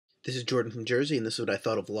This is Jordan from Jersey, and this is what I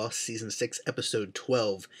thought of Lost Season 6, Episode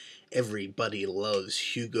 12, Everybody Loves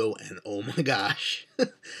Hugo, and oh my gosh.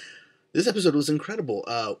 This episode was incredible.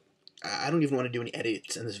 I don't even want to do any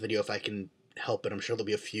edits in this video if I can help it. I'm sure there'll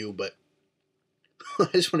be a few, but I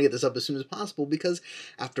just want to get this up as soon as possible because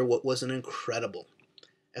after what was an incredible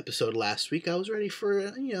episode last week, I was ready for,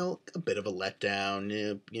 a bit of a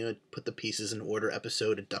letdown, put the pieces in order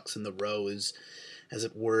episode, a ducks in the row, as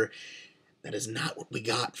it were. That is not what we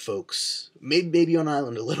got, folks. Maybe on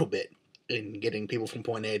Island a little bit in getting people from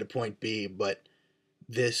point A to point B, but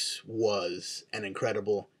this was an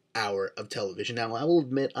incredible hour of television. Now, I will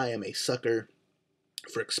admit I am a sucker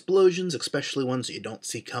for explosions, especially ones that you don't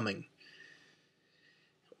see coming.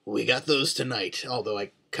 We got those tonight, although I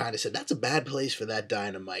kind of said that's a bad place for that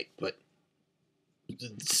dynamite, but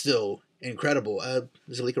still incredible.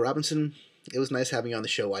 Zalika Robinson, it was nice having you on the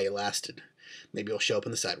show while you lasted. Maybe you'll show up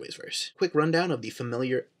in the Sideways verse. Quick rundown of the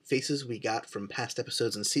familiar faces we got from past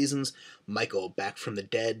episodes and seasons. Michael back from the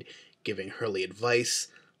dead, giving Hurley advice.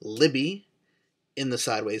 Libby in the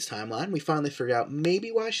Sideways timeline. We finally figured out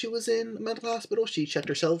maybe why she was in a mental hospital. She checked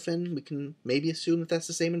herself in. We can maybe assume that that's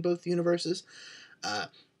the same in both universes.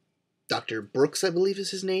 Dr. Brooks, I believe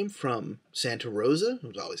is his name, from Santa Rosa. It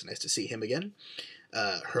was always nice to see him again.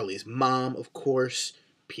 Hurley's mom, of course.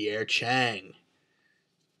 Pierre Chang.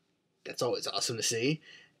 That's always awesome to see.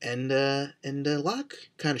 And Locke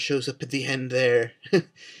kind of shows up at the end there.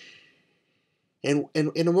 and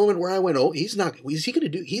in a moment where I went, oh, is he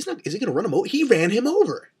gonna run him over? He ran him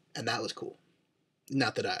over. And that was cool.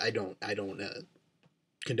 Not that I don't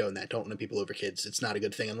condone that. Don't run people over, kids. It's not a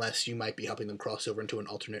good thing unless you might be helping them cross over into an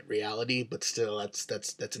alternate reality, but still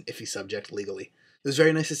that's an iffy subject legally. It was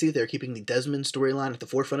very nice to see they're keeping the Desmond storyline at the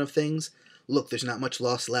forefront of things. Look, there's not much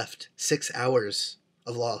Lost left. 6 hours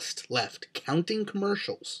of Lost left, counting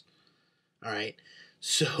commercials. Alright,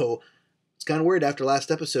 so it's kind of weird after last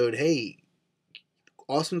episode. Hey,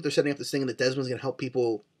 awesome that they're setting up this thing and that Desmond's going to help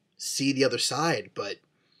people see the other side, but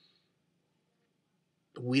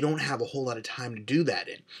we don't have a whole lot of time to do that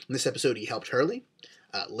in. In this episode, he helped Hurley.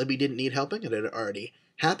 Libby didn't need helping, it had already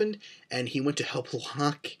happened, and he went to help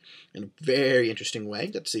Locke in a very interesting way.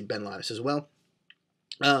 Got to see Ben Lattis as well.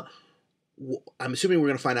 I'm assuming we're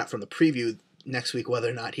going to find out from the preview next week whether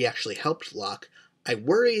or not he actually helped Locke. I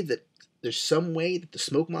worry that there's some way that the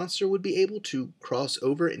smoke monster would be able to cross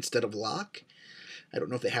over instead of Locke. I don't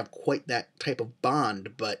know if they have quite that type of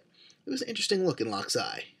bond, but it was an interesting look in Locke's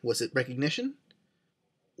eye. Was it recognition?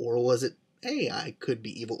 Or was it, hey, I could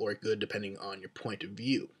be evil or good depending on your point of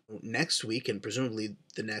view? Next week, and presumably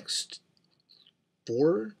the next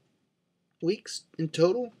 4 weeks in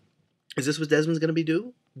total, is this what Desmond's going to be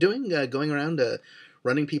doing? Going around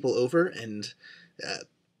running people over and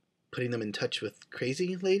putting them in touch with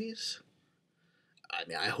crazy ladies? I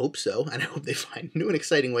mean, I hope so, and I hope they find new and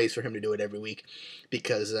exciting ways for him to do it every week,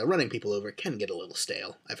 because running people over can get a little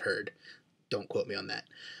stale, I've heard. Don't quote me on that.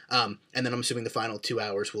 And then I'm assuming the final 2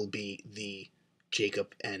 hours will be the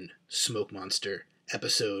Jacob and Smoke Monster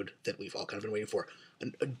episode that we've all kind of been waiting for.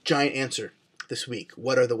 A giant answer this week.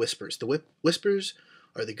 What are the Whispers? The Whispers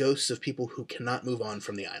are the ghosts of people who cannot move on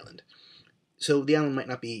from the island. So the island might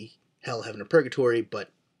not be hell, heaven, or purgatory,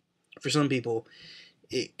 but for some people,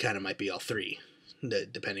 it kind of might be all three,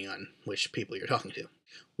 depending on which people you're talking to.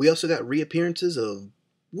 We also got reappearances of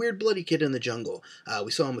Weird Bloody Kid in the Jungle.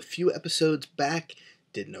 We saw him a few episodes back,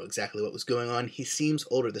 didn't know exactly what was going on. He seems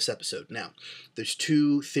older this episode. Now, there's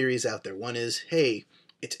 2 theories out there. One is, hey,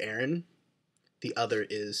 it's Aaron. The other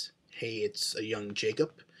is, hey, it's a young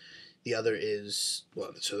Jacob. The other is,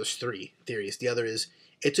 well, so there's 3 theories. The other is,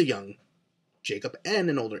 it's a young Jacob and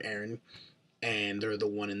an older Aaron, and they're the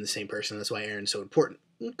one and the same person. That's why Aaron's so important.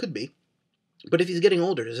 It could be. But if he's getting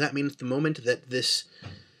older, does that mean at the moment that this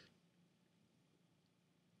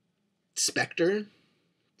specter,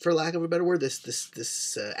 for lack of a better word,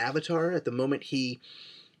 this avatar, at the moment he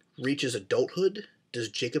reaches adulthood, does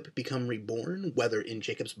Jacob become reborn, whether in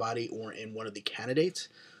Jacob's body or in one of the candidates'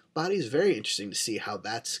 bodies? Very interesting to see how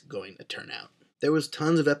that's going to turn out. There was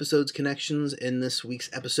tons of episodes connections in this week's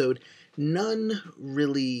episode. None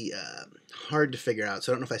really hard to figure out,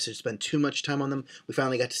 so I don't know if I should spend too much time on them. We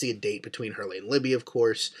finally got to see a date between Hurley and Libby, of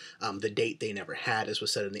course. The date they never had, as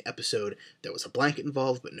was said in the episode. There was a blanket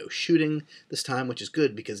involved, but no shooting this time, which is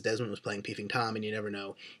good because Desmond was playing Peeping Tom, and you never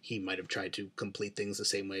know. He might have tried to complete things the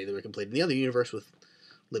same way they were completed in the other universe, with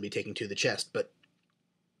Libby taking to the chest, but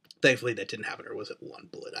thankfully that didn't happen, or was it 1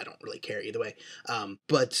 bullet? I don't really care either way.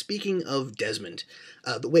 But speaking of Desmond,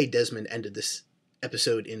 the way Desmond ended this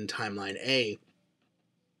episode in Timeline A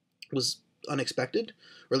was unexpected,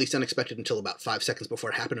 or at least unexpected until about 5 seconds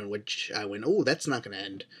before it happened, in which I went, oh, that's not going to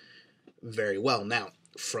end very well. Now,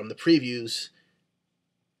 from the previews,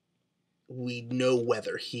 we know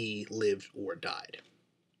whether he lived or died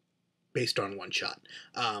based on one shot.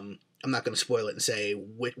 I'm not going to spoil it and say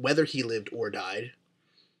whether he lived or died,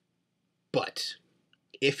 but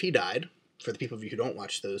if he died, for the people of you who don't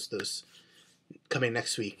watch those coming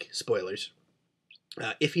next week spoilers,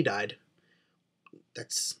 if he died,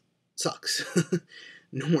 that sucks.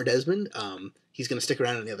 No more Desmond. He's going to stick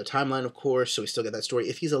around in the other timeline, of course, so we still get that story.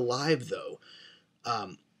 If he's alive, though,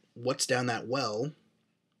 what's down that well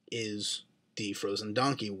is the frozen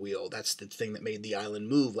donkey wheel. That's the thing that made the island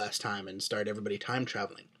move last time and started everybody time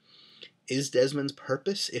traveling. Is Desmond's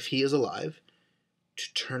purpose, if he is alive,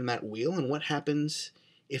 to turn that wheel? And what happens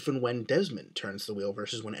if and when Desmond turns the wheel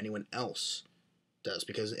versus when anyone else does?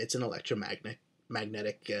 Because it's an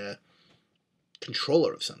magnetic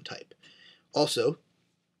controller of some type. Also,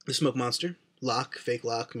 the smoke monster, Locke, fake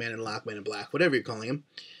Locke, man in black, whatever you're calling him,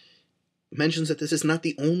 mentions that this is not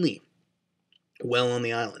the only well on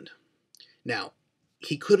the island. Now,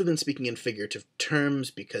 he could have been speaking in figurative terms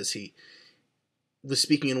because he was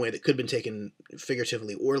speaking in a way that could have been taken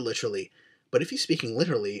figuratively or literally. But if he's speaking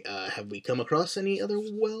literally, have we come across any other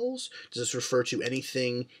wells? Does this refer to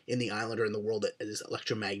anything in the island or in the world that is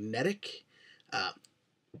electromagnetic?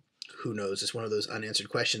 Who knows? It's one of those unanswered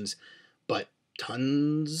questions. But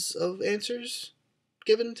tons of answers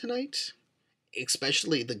given tonight.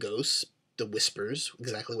 Especially the ghosts, the whispers,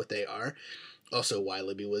 exactly what they are. Also, why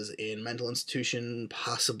Libby was in mental institution,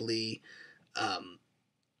 possibly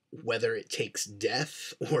whether it takes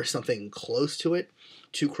death or something close to it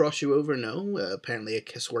to cross you over. No, apparently a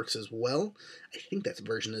kiss works as well. I think that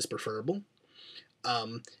version is preferable.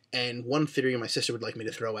 And one theory my sister would like me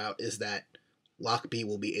to throw out is that Lockby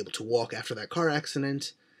will be able to walk after that car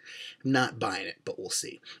accident. I'm not buying it, but we'll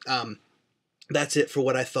see. That's it for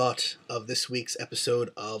what I thought of this week's episode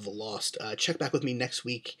of Lost. Check back with me next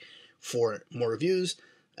week for more reviews,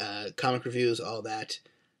 comic reviews, all that.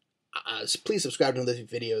 Please subscribe to the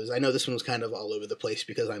videos. I know this one was kind of all over the place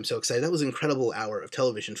because I'm so excited. That was an incredible hour of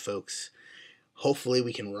television, folks. Hopefully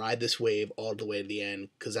we can ride this wave all the way to the end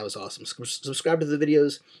because that was awesome. Subscribe to the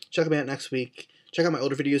videos. Check them out next week. Check out my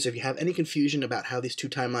older videos. If you have any confusion about how these two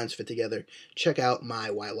timelines fit together, check out my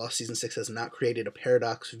Why Lost Season 6 Has Not Created a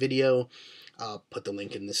Paradox video. I'll put the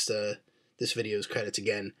link in this video's credits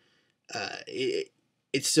again.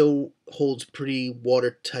 It still holds pretty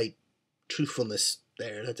watertight truthfulness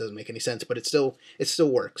there. That doesn't make any sense, but it still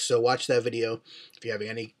works. So watch that video if you're having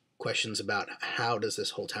any questions about how does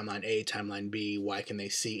this whole timeline A, timeline B, why can they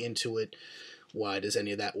see into it, why does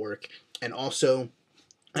any of that work. And also,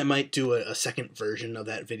 I might do a second version of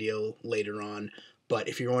that video later on, but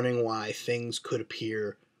if you're wondering why things could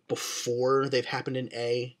appear before they've happened in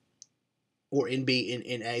A, or in B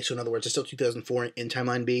in A, so in other words, it's still 2004 in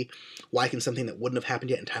timeline B, why can something that wouldn't have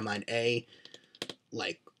happened yet in timeline A,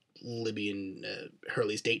 like Libby and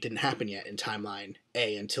Hurley's date didn't happen yet in timeline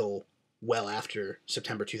A until well after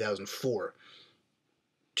September 2004.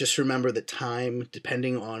 Just remember that time,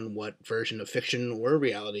 depending on what version of fiction or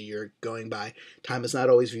reality you're going by, time is not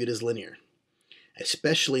always viewed as linear.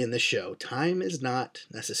 Especially in this show, time is not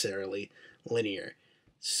necessarily linear.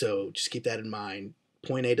 So just keep that in mind.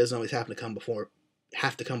 Point A doesn't always have to come before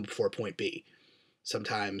point B.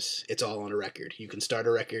 Sometimes it's all on a record. You can start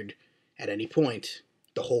a record at any point.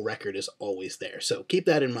 The whole record is always there. So keep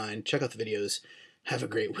that in mind. Check out the videos. Have a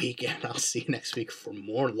great week, and I'll see you next week for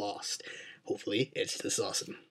more Lost. Hopefully, it's this awesome.